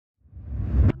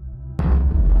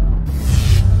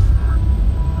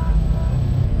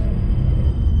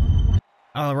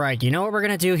Alright, you know what we're going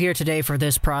to do here today for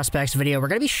this prospects video? We're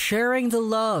going to be sharing the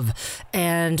love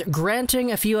and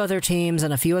granting a few other teams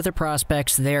and a few other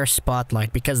prospects their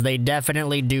spotlight because they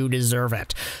definitely do deserve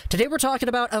it. Today we're talking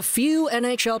about a few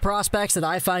NHL prospects that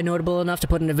I find notable enough to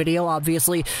put in a video.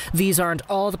 Obviously, these aren't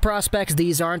all the prospects,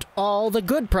 these aren't all the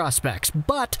good prospects,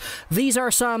 but these are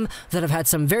some that have had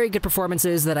some very good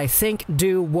performances that I think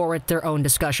do warrant their own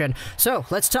discussion. So,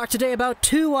 let's talk today about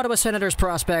two Ottawa Senators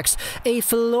prospects, a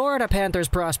Florida Panthers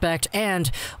prospect, and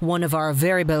one of our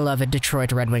very beloved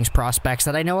Detroit Red Wings prospects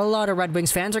that I know a lot of Red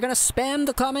Wings fans are going to spam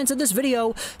the comments of this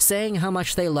video saying how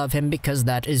much they love him because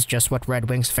that is just what Red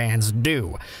Wings fans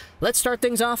do. Let's start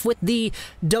things off with the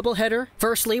doubleheader.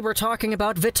 Firstly, we're talking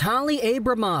about Vitali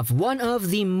Abramov, one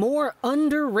of the more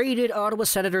underrated Ottawa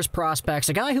Senators prospects,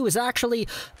 a guy who is actually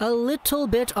a little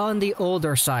bit on the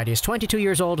older side. He's 22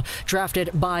 years old,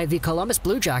 drafted by the Columbus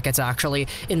Blue Jackets, actually,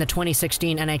 in the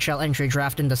 2016 NHL Entry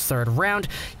Draft in the third round.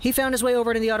 He found his way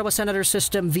over to the Ottawa Senators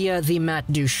system via the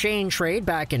Matt Duchene trade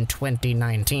back in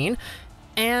 2019.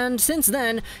 And since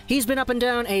then, he's been up and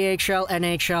down AHL,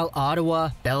 NHL, Ottawa,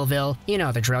 Belleville, you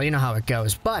know the drill, you know how it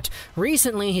goes. But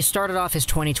recently, he started off his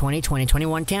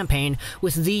 2020-2021 campaign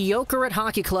with the Jokerit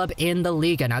Hockey Club in the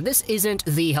Liiga. Now, this isn't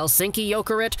the Helsinki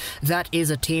Jokerit, that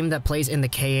is a team that plays in the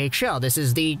KHL. This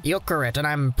is the Jokerit, and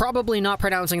I'm probably not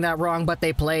pronouncing that wrong, but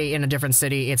they play in a different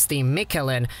city. It's the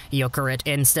Mikkelin Jokerit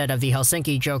instead of the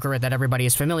Helsinki Jokerit that everybody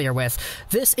is familiar with.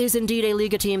 This is indeed a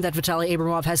Liiga team that Vitali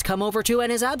Abramov has come over to and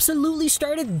is absolutely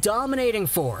started dominating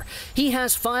for. He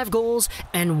has 5 goals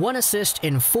and 1 assist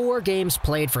in 4 games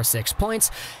played for 6 points.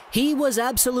 He was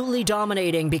absolutely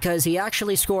dominating because he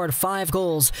actually scored 5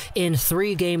 goals in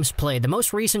 3 games played. The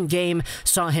most recent game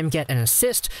saw him get an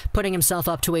assist, putting himself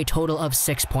up to a total of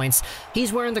 6 points.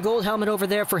 He's wearing the gold helmet over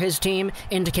there for his team,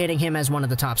 indicating him as one of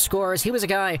the top scorers. He was a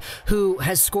guy who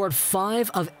has scored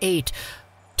 5 of 8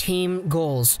 team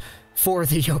goals for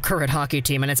the Jokerit hockey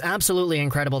team, and it's absolutely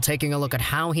incredible taking a look at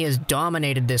how he has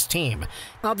dominated this team.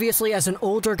 Obviously, as an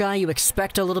older guy, you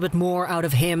expect a little bit more out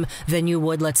of him than you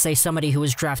would, let's say, somebody who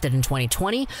was drafted in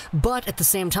 2020, but at the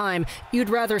same time, you'd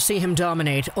rather see him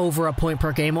dominate over a point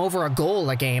per game, over a goal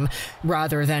a game,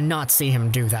 rather than not see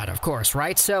him do that, of course,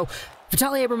 right? So,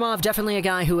 Vitali Abramov, definitely a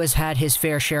guy who has had his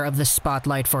fair share of the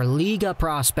spotlight for Liiga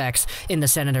prospects in the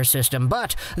Senator system,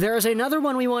 but there is another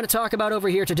one we want to talk about over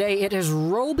here today. It is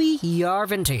Roby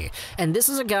Jarventie, and this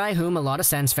is a guy whom a lot of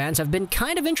Sens fans have been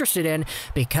kind of interested in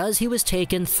because he was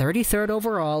taken 33rd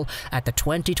overall at the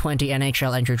 2020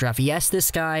 NHL Entry Draft. Yes,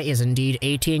 this guy is indeed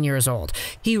 18 years old.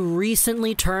 He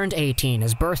recently turned 18.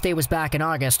 His birthday was back in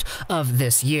August of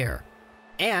this year.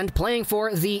 And playing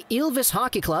for the Ilves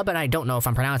Hockey Club, and I don't know if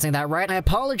I'm pronouncing that right, I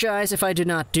apologize if I did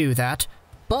not do that.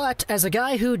 But as a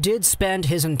guy who did spend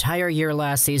his entire year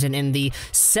last season in the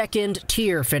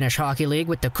second-tier Finnish Hockey League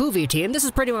with the Kuvi team, this is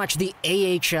pretty much the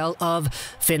AHL of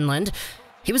Finland,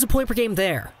 he was a point per game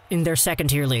there in their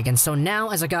second-tier league. And so now,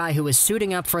 as a guy who is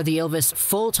suiting up for the Ilves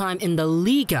full-time in the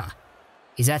Liiga,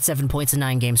 he's at 7 points in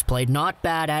 9 games played. Not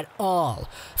bad at all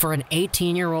for an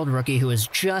 18-year-old rookie who has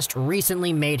just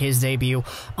recently made his debut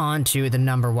onto the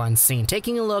 #1 scene.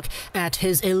 Taking a look at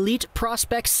his Elite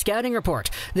Prospects Scouting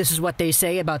Report, this is what they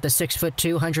say about the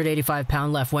 6'2",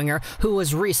 185-pound left winger who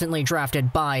was recently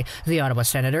drafted by the Ottawa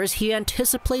Senators. He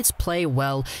anticipates play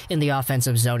well in the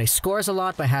offensive zone. He scores a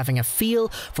lot by having a feel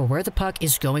for where the puck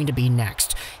is going to be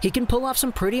next. He can pull off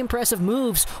some pretty impressive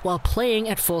moves while playing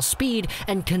at full speed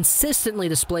and consistently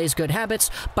displays good habits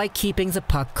by keeping the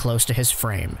puck close to his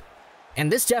frame.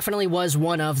 And this definitely was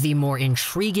one of the more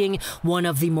intriguing, one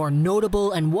of the more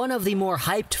notable, and one of the more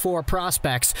hyped-for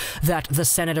prospects that the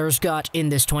Senators got in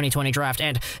this 2020 draft,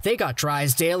 and they got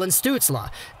Drysdale and Stützle.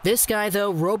 This guy,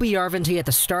 though, Roby Jarventie, at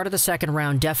the start of the second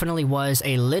round, definitely was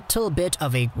a little bit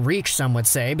of a reach, some would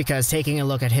say, because taking a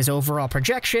look at his overall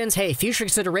projections, hey, future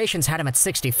considerations had him at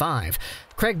 65.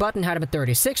 Craig Button had him at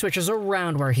 36, which is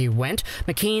around where he went.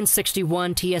 McKean,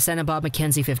 61, TSN and Bob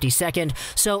McKenzie, 52nd.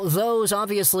 So those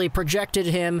obviously projected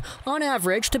him, on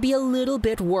average, to be a little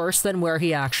bit worse than where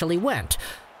he actually went.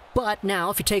 But now,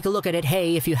 if you take a look at it,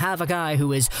 hey, if you have a guy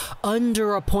who is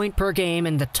under a point per game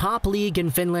in the top league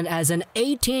in Finland as an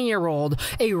 18-year-old,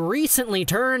 a recently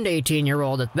turned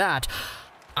 18-year-old at that,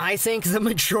 I think the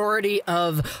majority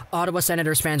of Ottawa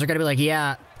Senators fans are going to be like,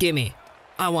 yeah, gimme.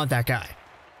 I want that guy.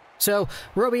 So,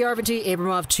 Roby, Jarventie,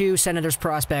 Abramov, 2 Senators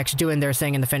prospects doing their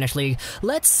thing in the Finnish League.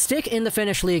 Let's stick in the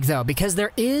Finnish League, though, because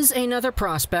there is another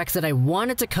prospect that I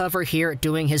wanted to cover here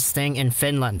doing his thing in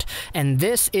Finland. And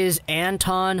this is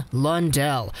Anton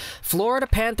Lundell. Florida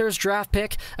Panthers draft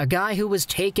pick, a guy who was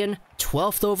taken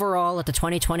 12th overall at the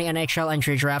 2020 NHL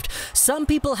Entry Draft. Some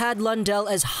people had Lundell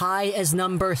as high as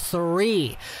number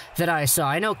 3 that I saw.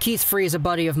 I know Keith Freeze, a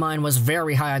buddy of mine, was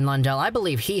very high on Lundell. I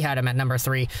believe he had him at number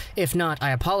 3. If not,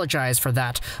 I apologize for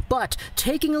that. But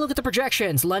taking a look at the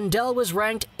projections, Lundell was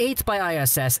ranked 8th by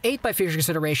ISS, 8th by Future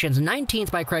Considerations, 19th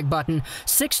by Craig Button,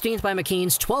 16th by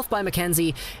McKean's, 12th by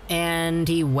McKenzie, and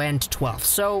he went 12th.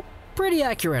 So pretty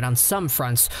accurate on some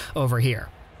fronts over here.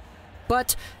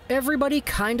 But everybody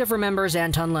kind of remembers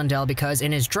Anton Lundell because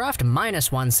in his draft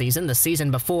 -1 season, the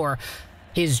season before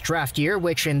his draft year,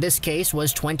 which in this case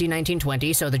was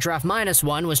 2019-20, so the draft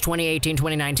 -1 was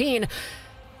 2018-2019,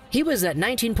 he was at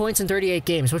 19 points in 38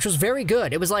 games, which was very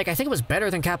good. It was like, I think it was better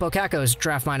than Capo Kakko's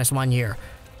draft -1 year.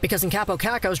 Because in Capo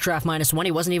Kakko's draft -1,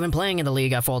 he wasn't even playing in the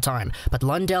Liiga full-time, but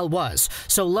Lundell was.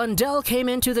 So Lundell came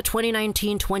into the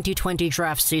 2019-2020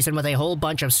 draft season with a whole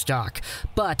bunch of stock.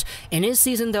 But in his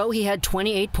season, though, he had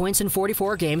 28 points in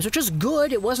 44 games, which is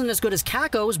good. It wasn't as good as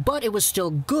Kakko's, but it was still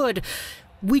good.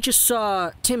 We just saw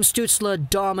Tim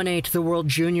Stützle dominate the World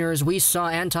Juniors. We saw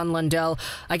Anton Lundell.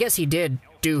 I guess he did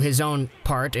do his own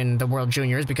part in the World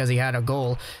Juniors because he had a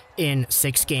goal in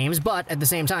 6 games, but at the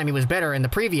same time, he was better in the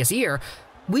previous year.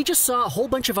 We just saw a whole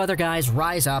bunch of other guys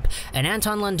rise up, and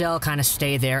Anton Lundell kind of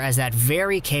stay there as that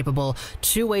very capable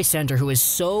two-way center who is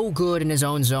so good in his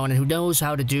own zone and who knows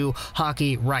how to do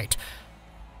hockey right.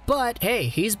 But hey,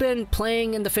 he's been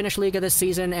playing in the Finnish Liiga this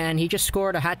season, and he just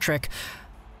scored a hat trick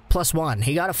 +1.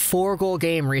 He got a 4-goal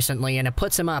game recently, and it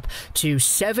puts him up to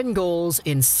 7 goals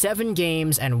in 7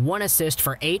 games and 1 assist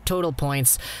for 8 total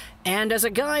points. And as a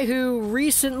guy who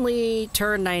recently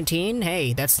turned 19,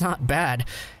 hey, that's not bad.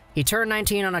 He turned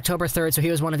 19 on October 3rd, so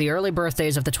he was one of the early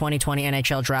birthdays of the 2020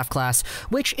 NHL Draft class,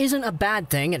 which isn't a bad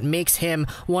thing. It makes him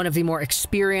one of the more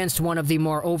experienced, one of the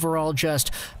more overall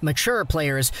just mature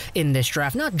players in this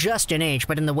draft. Not just in age,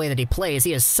 but in the way that he plays.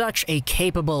 He is such a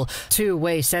capable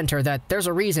two-way center that there's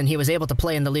a reason he was able to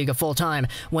play in the Liiga full-time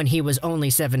when he was only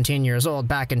 17 years old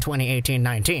back in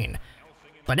 2018-19.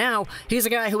 But now, he's a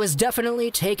guy who has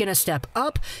definitely taken a step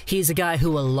up. He's a guy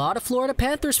who a lot of Florida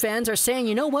Panthers fans are saying,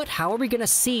 you know what, how are we going to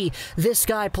see this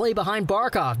guy play behind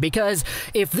Barkov? Because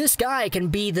if this guy can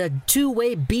be the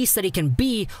two-way beast that he can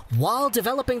be while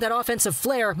developing that offensive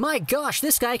flair, my gosh,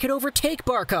 this guy could overtake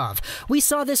Barkov. We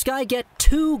saw this guy get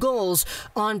 2 goals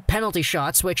on penalty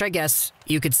shots, which I guess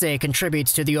you could say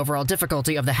contributes to the overall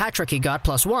difficulty of the hat trick he got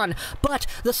 +1, but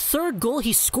the 3rd goal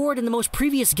he scored in the most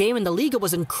previous game in the Liiga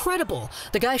was incredible.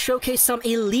 The guy showcased some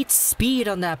elite speed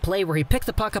on that play where he picked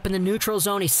the puck up in the neutral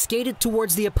zone, he skated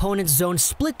towards the opponent's zone,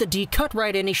 split the D, cut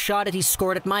right in, he shot it, he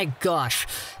scored it. My gosh,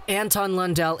 Anton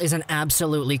Lundell is an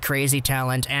absolutely crazy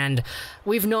talent, and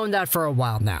we've known that for a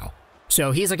while now.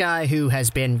 So he's a guy who has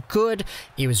been good,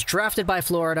 he was drafted by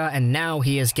Florida, and now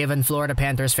he has given Florida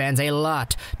Panthers fans a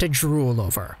lot to drool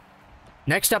over.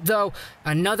 Next up, though,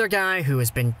 another guy who has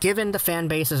been given the fan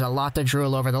bases a lot to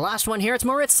drool over. The last one here, it's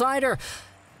Moritz Seider.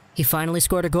 He finally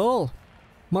scored a goal.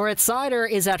 Moritz Seider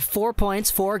is at 4 points,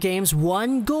 4 games,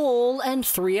 1 goal, and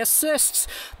 3 assists.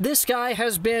 This guy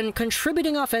has been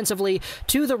contributing offensively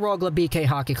to the Rogla BK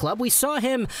Hockey Club. We saw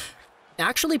him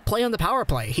actually play on the power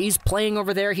play. He's playing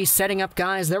over there, he's setting up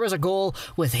guys. There was a goal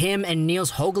with him and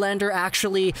Niels Höglander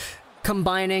actually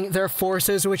combining their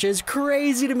forces, which is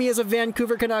crazy to me as a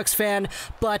Vancouver Canucks fan,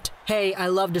 but hey, I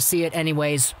love to see it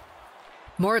anyways.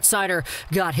 Moritz Seider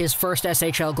got his first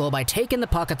SHL goal by taking the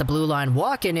puck at the blue line,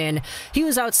 walking in. He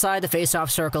was outside the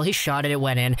face-off circle. He shot it. It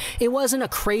went in. It wasn't a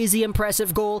crazy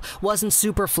impressive goal. Wasn't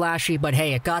super flashy, but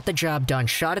hey, it got the job done.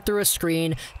 Shot it through a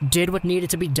screen. Did what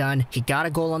needed to be done. He got a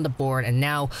goal on the board, and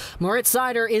now Moritz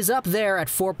Seider is up there at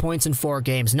 4 points in 4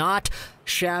 games. Not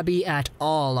shabby at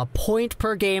all. A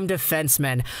point-per-game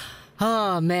defenseman.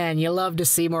 Oh man, you love to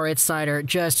see Moritz Seider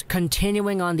just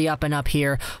continuing on the up and up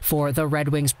here for the Red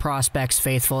Wings prospects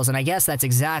faithfuls, and I guess that's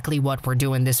exactly what we're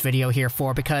doing this video here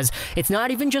for, because it's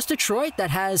not even just Detroit that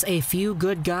has a few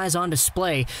good guys on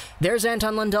display. There's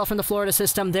Anton Lundell from the Florida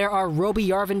system, there are Roby,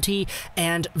 Jarventie,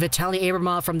 and Vitali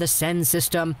Abramov from the Sens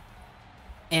system.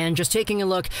 And just taking a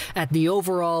look at the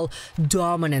overall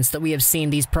dominance that we have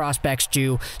seen these prospects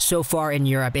do so far in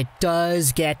Europe, it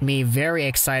does get me very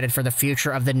excited for the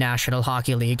future of the National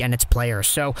Hockey League and its players.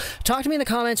 So talk to me in the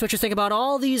comments what you think about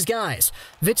all these guys.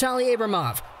 Vitali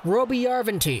Abramov, Roby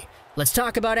Jarventie, Let's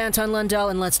talk about Anton Lundell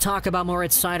and let's talk about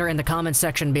Moritz Seider in the comments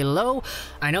section below.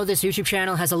 I know this YouTube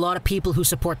channel has a lot of people who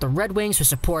support the Red Wings, who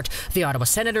support the Ottawa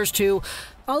Senators too.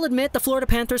 I'll admit the Florida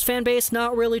Panthers fan base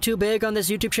not really too big on this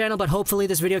YouTube channel, but hopefully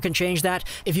this video can change that.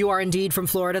 If you are indeed from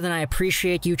Florida, then I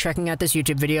appreciate you checking out this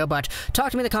YouTube video, but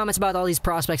talk to me in the comments about all these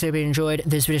prospects if you enjoyed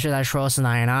this video.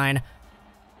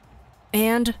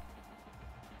 And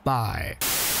bye.